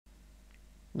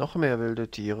Noch mehr wilde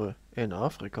Tiere in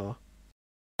Afrika.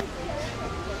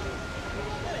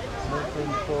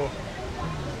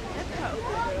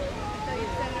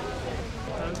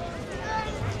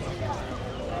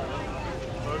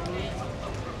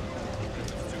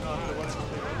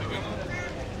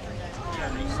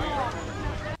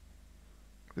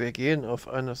 Wir gehen auf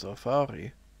eine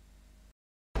Safari.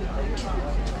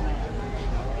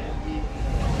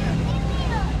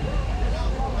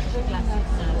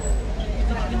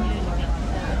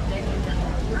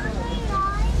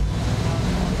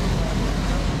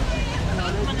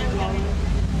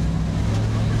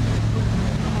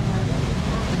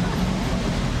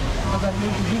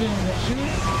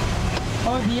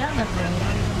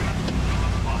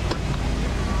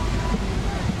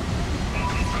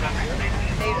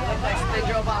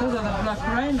 Those are the black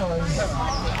rhinos.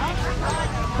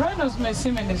 Rhinos may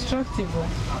seem indestructible,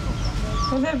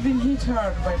 but they've been hit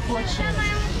hard by poaching.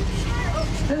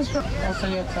 This also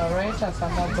yet right, that's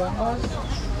some more bongos.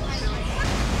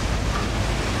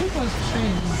 People's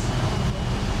trees.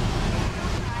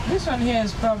 This one here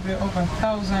is probably over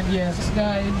 1,000 years.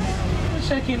 Guys, we'll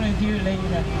check in with you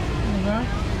later.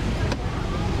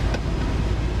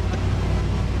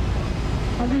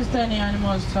 All these tiny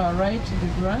animals to our right in the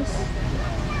grass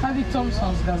are the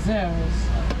Thompson's gazelles.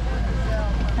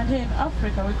 And here in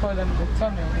Africa we call them the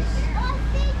tunnels.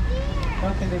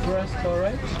 Up in the grass to our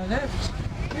right. On the left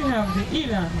we have the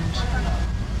eland,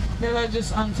 the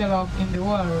largest antelope in the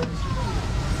world.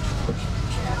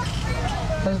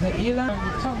 There's the eland and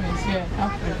the tunnels here in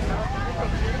Africa.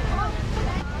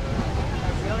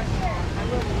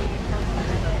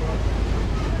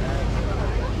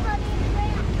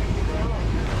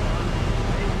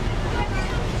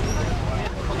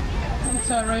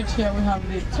 So right here we have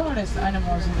the tallest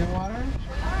animals in the water,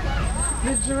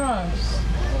 the giraffes.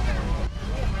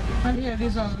 And here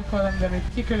these ones we call them the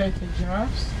reticulated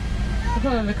giraffes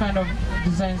because of the kind of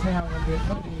designs they have on their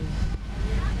bodies.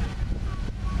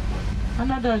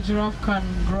 Another giraffe can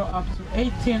grow up to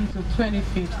 18 to 20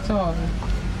 feet tall.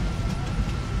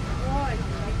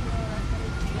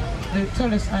 The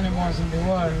tallest animals in the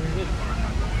world.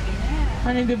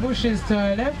 And in the bushes to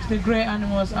our left, the grey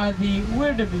animals are the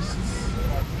wildebeests.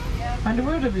 And the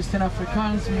wildebeest in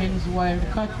Afrikaans means wild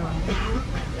cattle.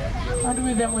 And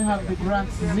with them we have the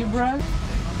grand zebras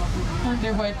and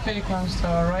the white pelicans to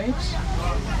our right.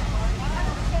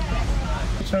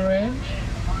 It's red.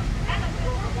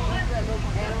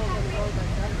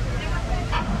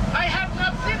 I have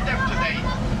not seen them today.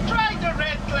 Try the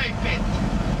red clay pit.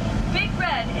 Big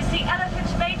Red is the elephant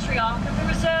matriarch of the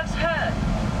reserve's herd.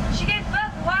 She gave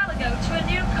birth a while ago to a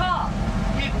new calf.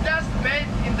 He does bathe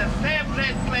in the same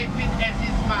red clay pit as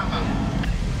his mama.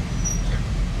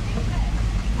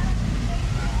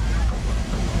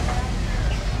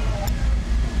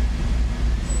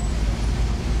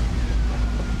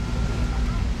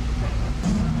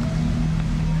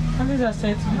 And these are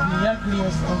said to be the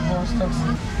ugliest of all stocks.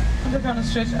 And they can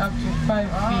stretch up to 5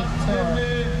 feet tall.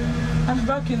 And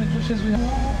back in the bushes we have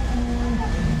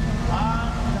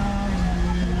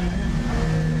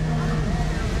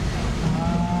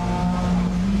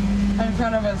in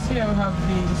front of us here we have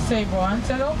the sable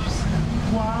antelopes.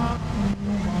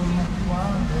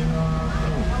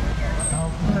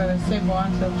 The sable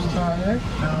antelopes to our left.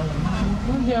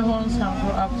 And their horns can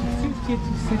grow up to 50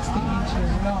 to 60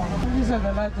 inches long. And these are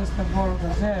the largest of all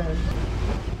gazelles.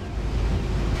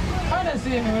 How does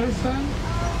it in Wilson?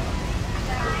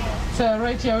 So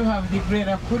right here we have the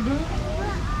greater kudu.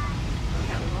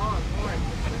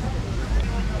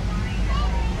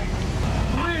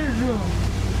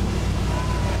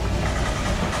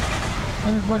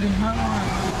 Everybody hang on.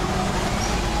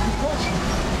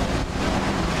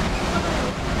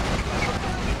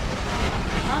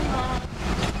 Hang on.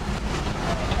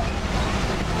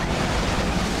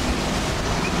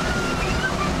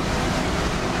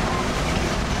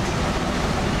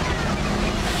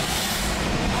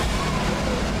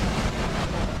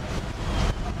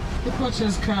 The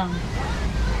coaches come.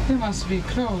 They must be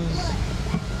closed.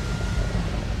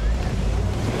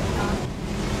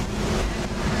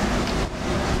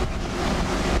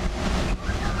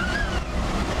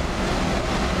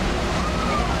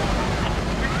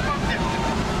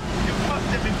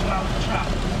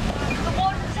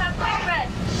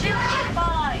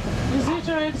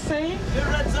 Safe? The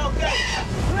red's okay.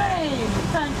 Great!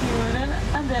 Thank you, Ellen.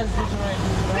 And there's the droid.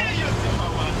 Here you Simba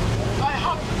one. I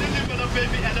have to deliver the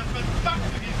baby elephant back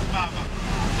to his mama.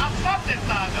 Asante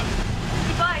sana.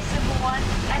 Goodbye, Simple One,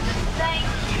 and thank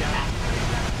you.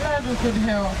 Glad we could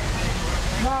help.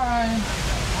 Bye.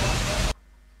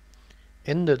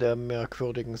 Ende der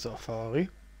merkwürdigen Safari.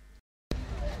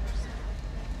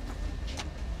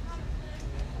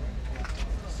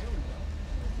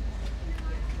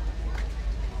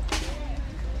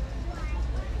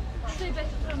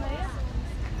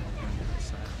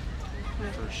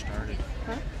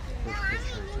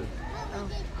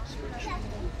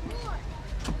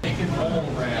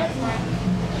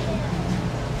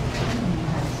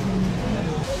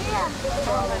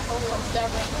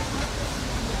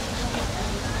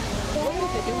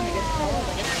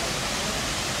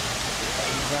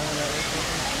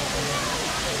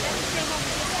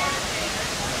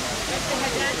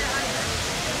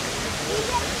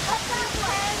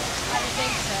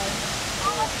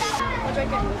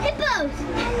 Hippos!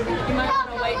 You might want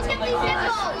to wait till like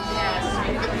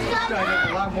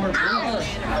A lot more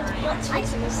What's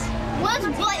faces? What's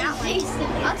white faces?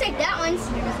 I'll take that one.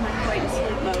 Here's my way to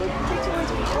sleep mode. Take two ones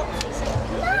to be help faces.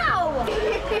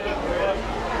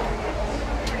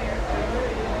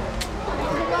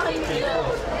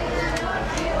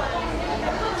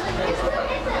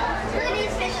 Look at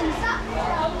these fish and stuff.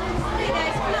 Hey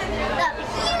guys, come on.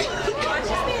 Watch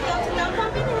this man. Don't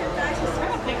bump into him, guys. He's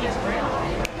trying to pick his brain.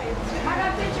 I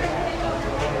got a picture.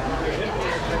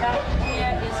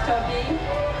 Here is Toby.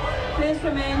 Please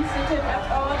remain seated at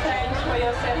all times for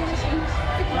your safety.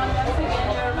 Once again,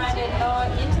 you're reminded no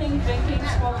eating, drinking,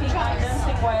 smoking, and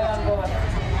dancing while on board.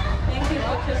 Thank you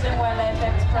for choosing Wildlife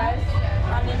Express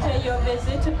and until your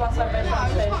visit to Conservation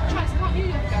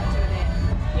Station.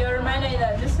 You're reminded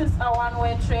that this is a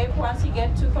one-way trip. Once you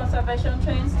get to Conservation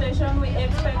Train Station, we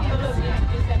expect all of you to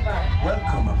disembark.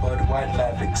 Welcome aboard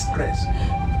Wildlife Express,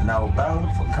 now bound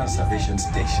for Conservation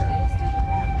Station.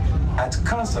 At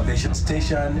Conservation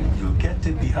Station, you'll get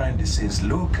a behind-the-scenes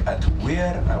look at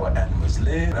where our animals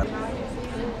live.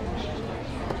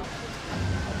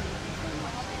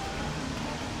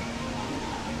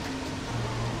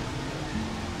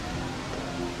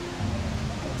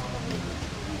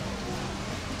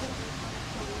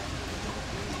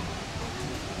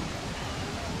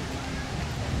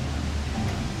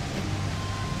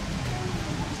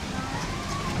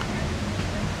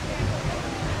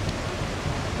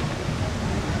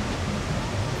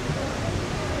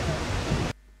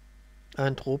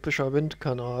 Ein tropischer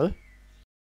Windkanal.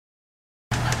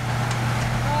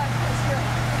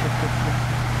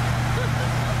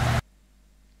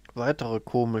 Weitere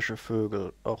komische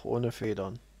Vögel, auch ohne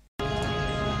Federn.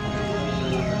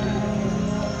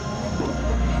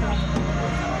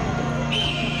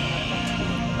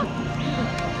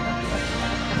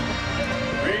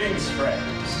 Greetings,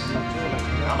 friends.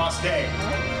 Namaste.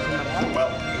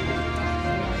 Well,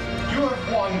 you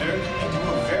have wandered into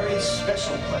a very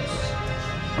special place.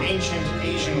 Ancient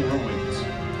Asian ruins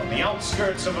on the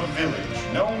outskirts of a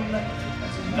village known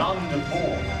as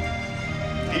Nandapur.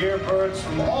 Here birds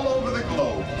from all over the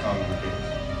globe congregate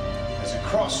as a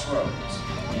crossroads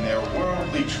in their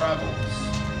worldly travels.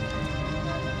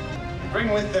 They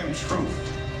bring with them truth.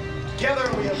 Together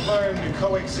we have learned to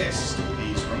coexist with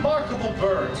these remarkable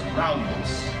birds around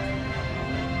us.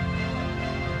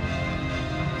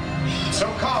 So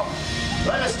come,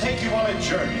 let us take you on a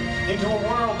journey into a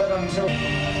world that until...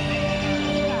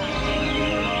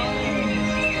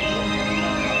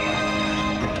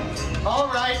 All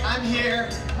right, I'm here.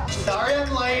 Sorry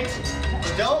I'm late,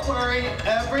 but don't worry,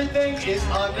 everything is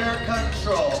under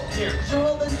control. Here,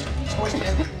 Jordan.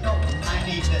 No, I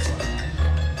need this one.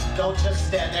 Don't just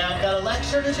stand there, I've got a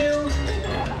lecture to do.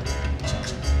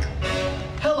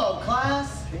 Hello,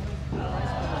 class.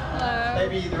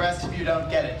 Maybe the rest of you don't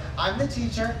get it. I'm the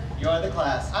teacher, you're the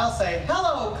class. I'll say,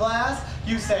 hello, class.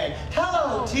 You say,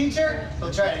 hello, teacher.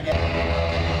 We'll try it again.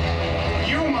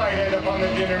 You might end up on the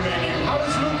dinner menu. How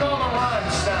does Luke on the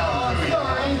run sound? Oh,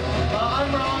 sorry.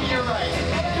 I'm wrong, you're right.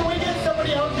 Can we get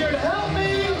somebody out here to help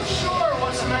me? Sure,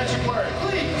 what's the magic word?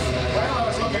 Please. Well, I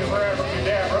was looking for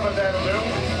abracadabra, but that'll do.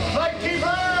 Like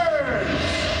keepers!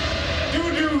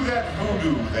 Do that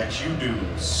voodoo that you do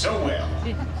so well.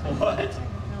 What?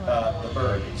 The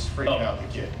bird is freaking out the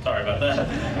kid. Sorry about that.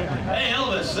 Hey,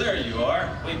 Elvis, there you are.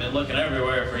 We've been looking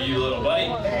everywhere for you, little buddy.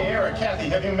 Hey, Eric, Kathy,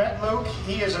 have you met Luke?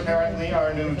 He is apparently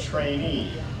our new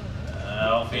trainee.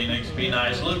 Oh, Phoenix, be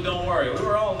nice. Luke, don't worry. We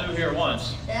were all new here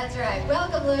once. That's right.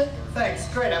 Welcome, Luke. Thanks,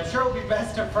 great. I'm sure we'll be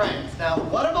best of friends. Now,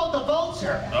 what about the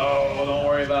vulture? Oh, don't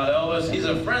worry about Elvis. He's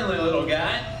a friendly little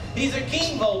guy. He's a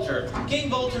king vulture. King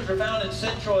vultures are found in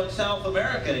Central and South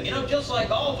America. You know, just like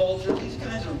all vultures, these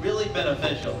guys are really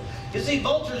beneficial. You see,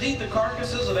 vultures eat the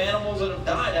carcasses of animals that have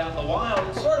died out in the wild.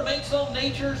 It sort of makes them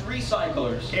nature's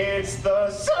recyclers. It's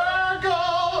the circle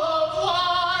of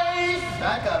life!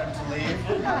 That got him to leave.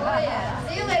 Oh, yeah.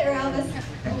 See you later,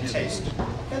 Elvis. Taste.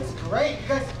 That's great. You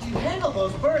guys, you handle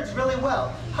those birds really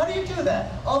well. How do you do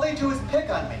that? All they do is pick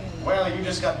on me. Well, you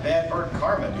just got bad bird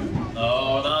karma, dude.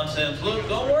 Oh, nonsense, Luke.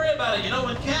 Don't worry about it. You know,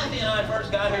 when Kathy and I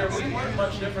first got here, we weren't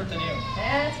much different than you.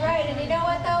 That's right. And you know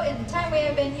what, though? In the time we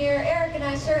have been here, Eric and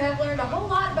I sure have learned a whole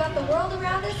lot about the world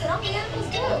around us and all the animals,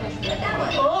 too. Like that one.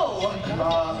 Oh!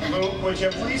 Luke, would you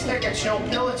please take a chill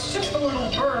pill? It's just a little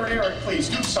bird. Eric, please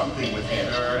do something with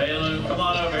him. Sure. Hey, Luke, come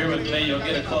on over here with me. You'll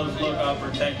get a close look. I'll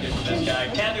protect you from this guy.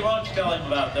 Kathy, why don't you tell him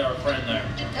about our friend there?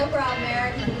 No problem,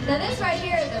 Eric. Now, this right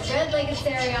here is a red-legged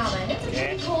Seriama, and it's a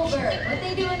pretty cool bird. What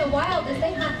they do in the wild is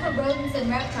they hunt for rodents and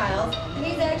reptiles.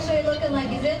 He's actually looking like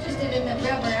he's interested in the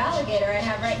rubber alligator I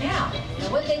have right now. Now,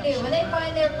 what they do, when they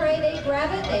find their prey, they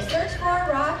grab it, they search for a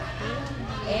rock,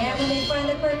 and when they find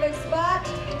the perfect spot,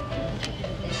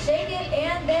 they shake it,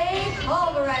 and they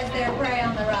pulverize their prey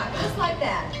on the rock, just like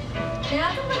that.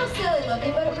 Now, it's a little silly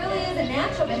looking, but it really is a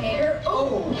natural behavior.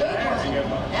 Oh, big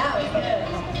one. That was good.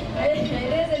 It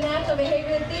is a natural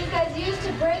behavior that these guys use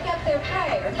to break up their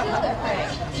prey, or kill their prey.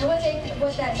 So what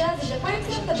that does is it breaks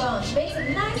up the bones, makes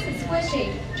them nice and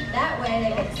squishy. That way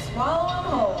they can swallow them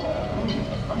whole.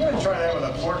 I'm going to try that with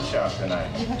a pork chop tonight.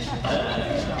 I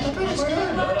think it's good.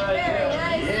 Very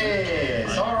nice.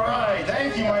 Yes, all right.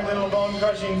 Thank you, my little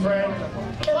bone-crushing friend.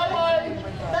 Bye-bye.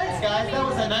 Thanks, guys. That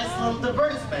was a nice little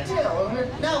advertisement. Yeah, wasn't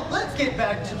it? Now, let's get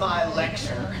back to my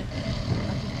lecture.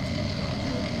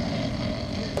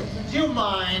 Do you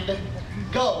mind?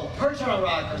 Go, perch on a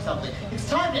rock or something. It's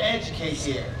time to educate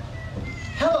here.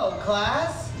 Hello,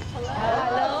 class.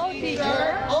 Hello,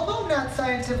 teacher. Although not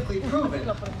scientifically proven,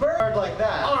 a bird like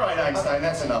that. All right, Einstein,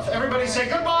 that's enough. Everybody say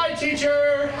goodbye,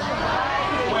 teacher.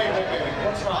 Wait.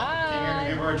 What's wrong?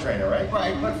 You're a bird trainer, right?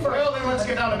 Right, but first... Well, then let's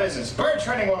get down to business. Bird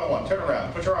training 101. Turn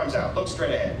around. Put your arms out. Look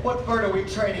straight ahead. What bird are we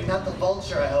training? Not the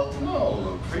vulture, I hope. No,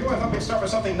 Luke. For you, I thought we'd start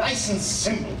with something nice and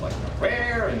simple, like a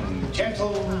rare and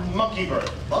gentle monkey bird.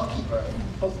 Monkey bird?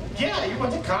 Well, yeah, you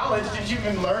went to college. Did you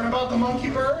even learn about the monkey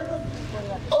bird?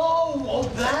 Oh,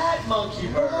 that monkey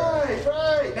bird.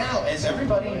 Right. Now, as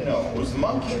everybody knows,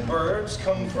 monkey birds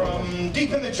come from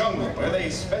deep in the jungle, where they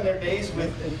spend their days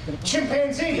with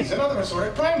chimpanzees and other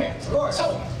assorted primates. Of course.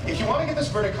 So, if you want to get this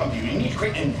bird to come to you, you need to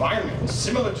create an environment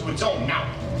similar to its own. Now,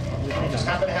 I just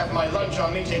happen to have my lunch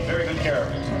on me. Take very good care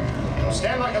of it. Now,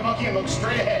 stand like a monkey and look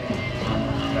straight ahead.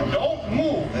 Now, don't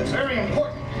move. That's very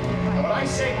important. And when I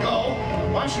say go,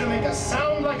 I want you to make a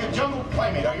sound like a jungle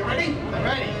primate. Are you ready? I'm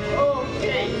ready.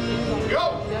 Okay.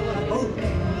 Go!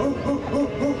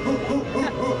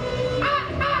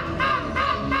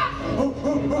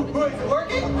 Is it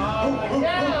working?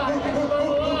 Yeah!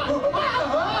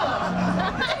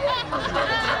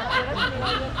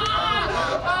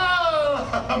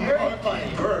 Very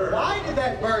funny. Bird. Why did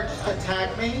that bird just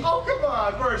attack me? Oh, come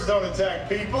on. Birds don't attack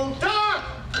people. Duck!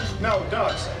 No,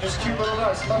 ducks. Just cute little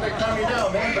ducks. Thought they'd calm you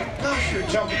down, man. But gosh, you're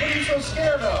jumping. What are you so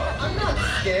scared of? I'm not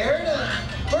scared.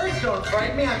 Birds don't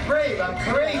frighten me. I'm brave. I'm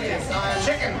courageous. I'm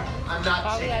Chicken. I'm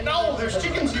not chicken. No, there's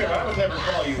chickens here. I would never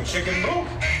call you chicken, Luke.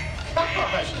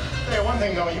 Gosh. Hey, one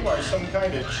thing though, you are some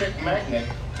kind of chick magnet.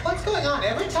 What's going on?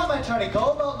 Every time I try to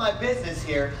go about my business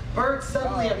here, birds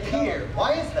suddenly appear.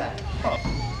 Why is that? Huh.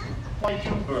 Why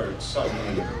do birds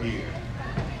suddenly appear?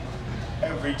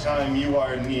 Every time you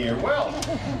are near. Well,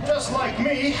 just like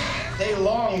me, they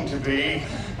long to be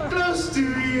close to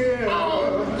you.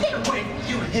 Oh, get away,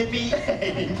 you hippie.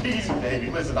 Hey, easy, baby.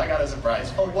 Listen, I got a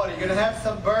surprise. Oh, what, are you gonna have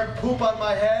some bird poop on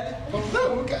my head?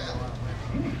 Luke.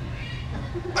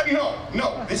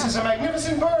 No, this is a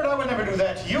magnificent bird. I would never do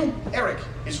that to you. Eric,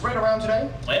 is Red around today?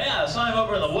 Yeah, I saw him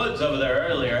over in the woods over there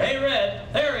earlier. Hey, Red,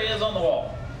 there he is on the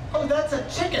wall. Oh, that's a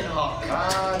chicken hawk.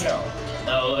 No.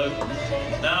 No, Luke.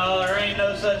 No, there ain't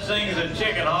no such thing as a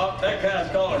chicken hawk. That guy's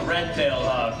called a red-tailed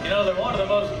hawk. You know, they're one of the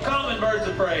most common birds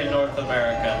of prey in North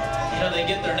America. You know, they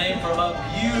get their name from a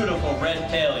beautiful red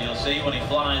tail you'll see when he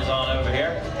flies on over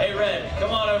here. Hey, Red,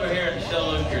 come on over here and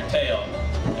show Luke your tail.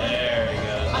 There he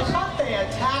goes. I thought they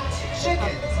attacked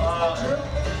chickens. Is that true?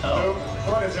 Luke,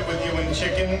 what is it with you and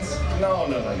chickens? No.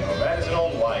 That is an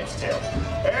old wives' tale.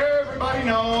 Everybody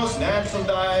knows natural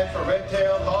diet for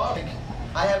red-tailed hawk.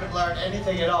 I haven't learned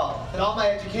anything at all. And all my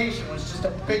education was just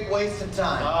a big waste of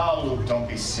time. Oh, Luke, don't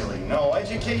be silly. No,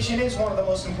 education is one of the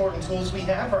most important tools we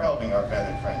have for helping our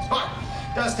feathered friends. But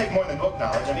it does take more than book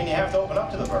knowledge. I mean, you have to open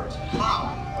up to the birds.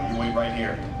 How? Well, you wait right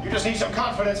here. You just need some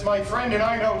confidence, my friend, and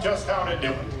I know just how to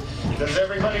do it. Does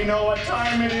everybody know what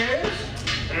time it is?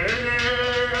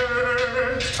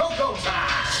 It's Coco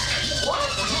time! What?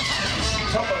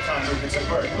 Coco time, Luke. It's a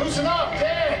bird. Loosen up,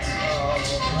 dance! All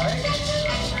right.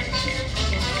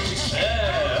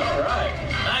 Yeah, all right.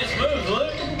 Nice moves,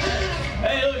 Luke.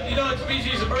 Hey, Luke, you know what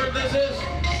species of bird this is?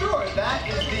 Sure, that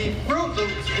is the Fruit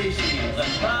Loop species.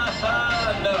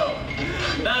 No,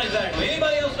 not exactly.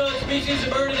 species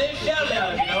of bird it is? Shout it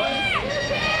out if you know it.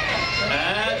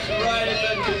 That's right, it's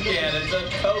a toucan. It's a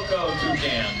cocoa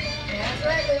toucan. That's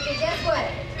right, Lucy. Guess what?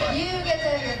 You get to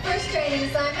have your first training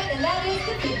assignment, and that is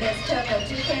to feed this cocoa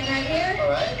toucan right here. All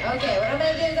right. Okay, what I'm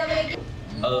going to do is I'm going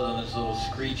to... Other than this little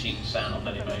screeching sound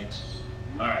that he makes.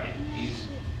 All right, he's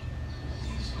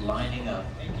lining up.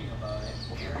 Thinking about it.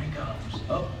 Here he comes.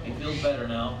 Oh, he feels better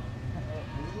now.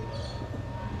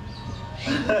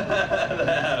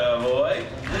 That boy.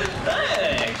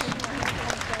 Thanks.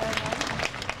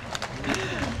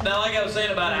 Now, like I was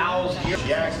saying about owls here,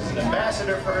 She acts as an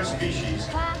ambassador for her species,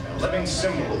 a living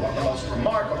symbol of the most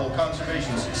remarkable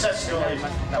conservation success stories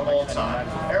of all time.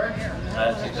 Eric?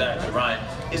 That's exactly right.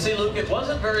 You see, Luke, it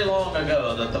wasn't very long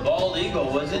ago that the bald eagle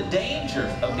was in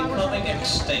danger of becoming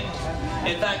extinct.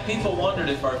 In fact, people wondered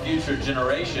if our future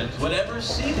generations would ever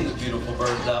see these beautiful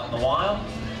birds out in the wild.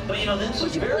 But you know, this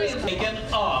was very taken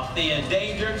off the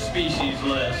endangered species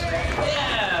list.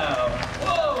 Yeah!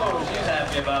 Whoa! She's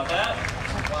happy about that.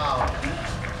 Wow.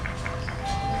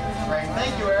 Great.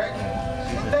 Thank you, Eric.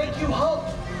 Thank you,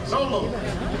 Hope. So, Luke,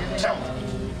 tell me,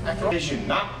 after vision,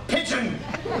 not pigeon!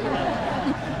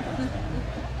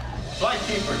 Flight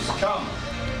keepers, come.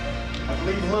 I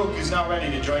believe Luke is now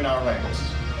ready to join our ranks.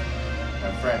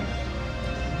 My friend,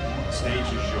 the stage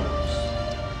is yours.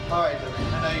 All right, Luke.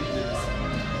 I know you can do this.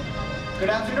 Good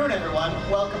afternoon, everyone.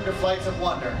 Welcome to Flights of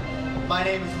Wonder. My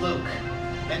name is Luke,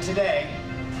 and today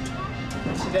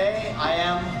I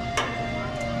am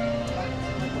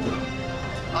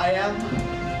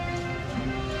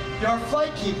your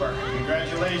flight keeper.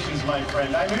 Congratulations, my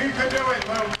friend. I knew you could do it,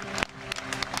 Luke.